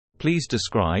Please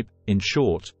describe, in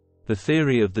short, the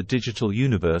theory of the digital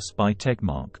universe by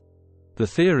Tegmark. The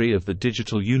theory of the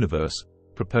digital universe,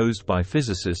 proposed by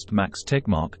physicist Max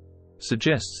Tegmark,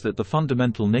 suggests that the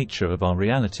fundamental nature of our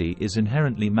reality is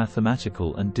inherently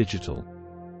mathematical and digital.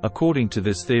 According to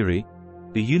this theory,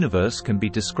 the universe can be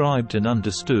described and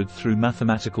understood through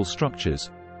mathematical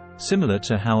structures, similar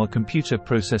to how a computer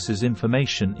processes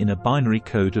information in a binary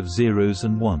code of zeros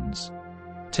and ones.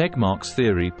 Tegmark's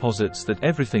theory posits that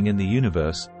everything in the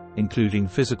universe, including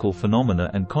physical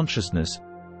phenomena and consciousness,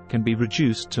 can be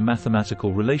reduced to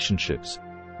mathematical relationships,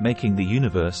 making the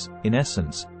universe, in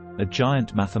essence, a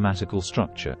giant mathematical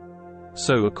structure.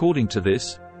 So according to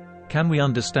this, can we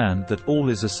understand that all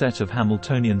is a set of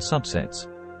Hamiltonian subsets,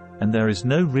 and there is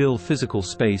no real physical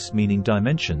space meaning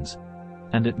dimensions,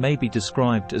 and it may be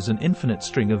described as an infinite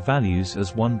string of values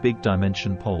as one big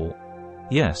dimension pole?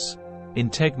 Yes. In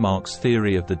Tegmark's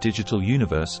theory of the digital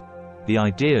universe, the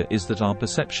idea is that our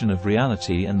perception of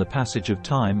reality and the passage of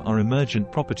time are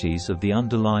emergent properties of the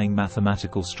underlying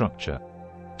mathematical structure.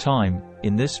 Time,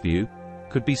 in this view,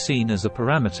 could be seen as a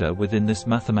parameter within this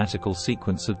mathematical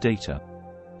sequence of data.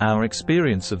 Our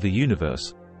experience of the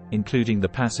universe, including the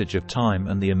passage of time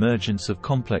and the emergence of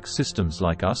complex systems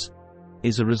like us,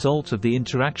 is a result of the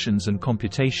interactions and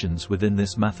computations within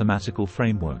this mathematical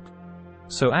framework.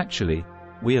 So actually,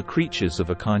 we are creatures of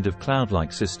a kind of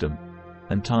cloud-like system,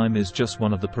 and time is just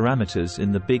one of the parameters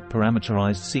in the big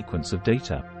parameterized sequence of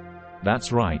data.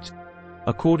 That's right.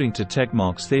 According to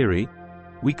Tegmark's theory,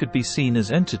 we could be seen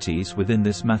as entities within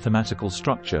this mathematical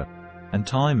structure, and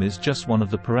time is just one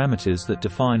of the parameters that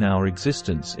define our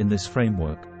existence in this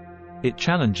framework. It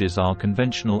challenges our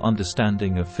conventional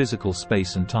understanding of physical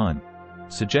space and time,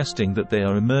 suggesting that they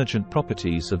are emergent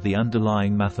properties of the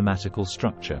underlying mathematical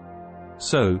structure.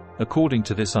 So, according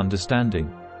to this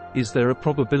understanding, is there a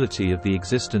probability of the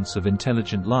existence of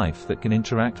intelligent life that can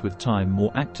interact with time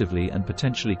more actively and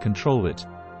potentially control it,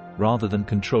 rather than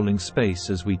controlling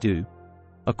space as we do?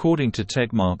 According to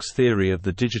Tegmark's theory of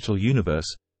the digital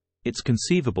universe, it's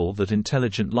conceivable that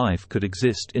intelligent life could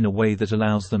exist in a way that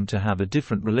allows them to have a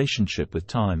different relationship with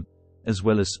time, as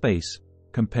well as space,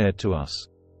 compared to us.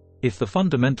 If the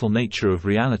fundamental nature of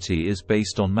reality is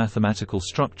based on mathematical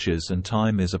structures and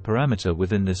time is a parameter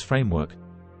within this framework,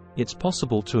 it's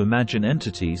possible to imagine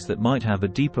entities that might have a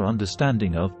deeper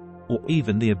understanding of, or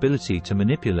even the ability to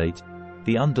manipulate,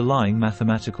 the underlying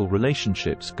mathematical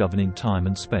relationships governing time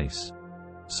and space.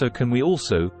 So can we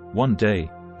also, one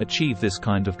day, achieve this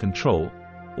kind of control,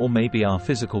 or maybe our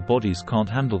physical bodies can't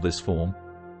handle this form,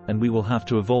 and we will have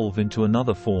to evolve into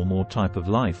another form or type of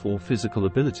life or physical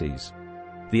abilities?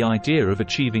 The idea of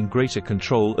achieving greater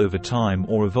control over time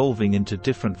or evolving into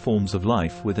different forms of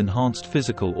life with enhanced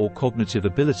physical or cognitive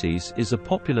abilities is a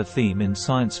popular theme in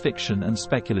science fiction and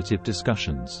speculative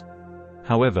discussions.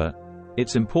 However,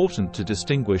 it's important to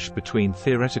distinguish between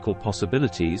theoretical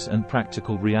possibilities and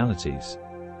practical realities.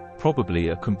 Probably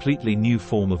a completely new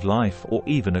form of life or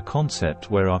even a concept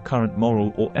where our current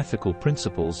moral or ethical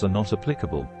principles are not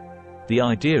applicable. The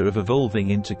idea of evolving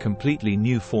into completely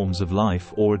new forms of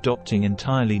life or adopting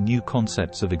entirely new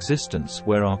concepts of existence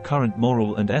where our current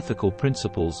moral and ethical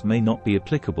principles may not be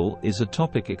applicable is a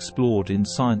topic explored in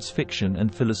science fiction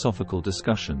and philosophical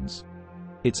discussions.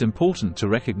 It's important to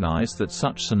recognize that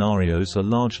such scenarios are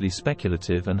largely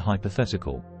speculative and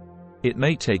hypothetical. It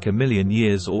may take 1 million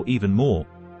years or even more,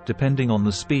 depending on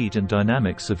the speed and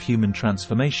dynamics of human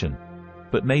transformation.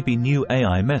 But maybe new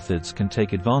AI methods can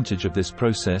take advantage of this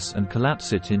process and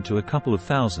collapse it into a couple of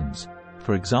thousands.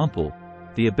 For example,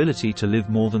 the ability to live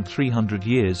more than 300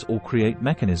 years or create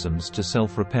mechanisms to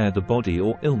self-repair the body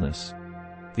or illness.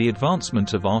 The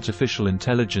advancement of artificial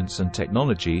intelligence and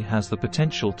technology has the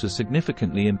potential to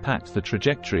significantly impact the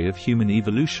trajectory of human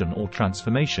evolution or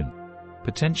transformation,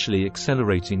 potentially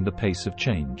accelerating the pace of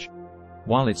change.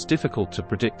 While it's difficult to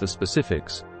predict the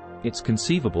specifics, it's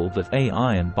conceivable that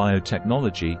AI and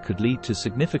biotechnology could lead to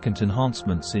significant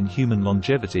enhancements in human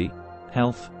longevity,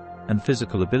 health, and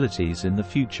physical abilities in the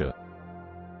future.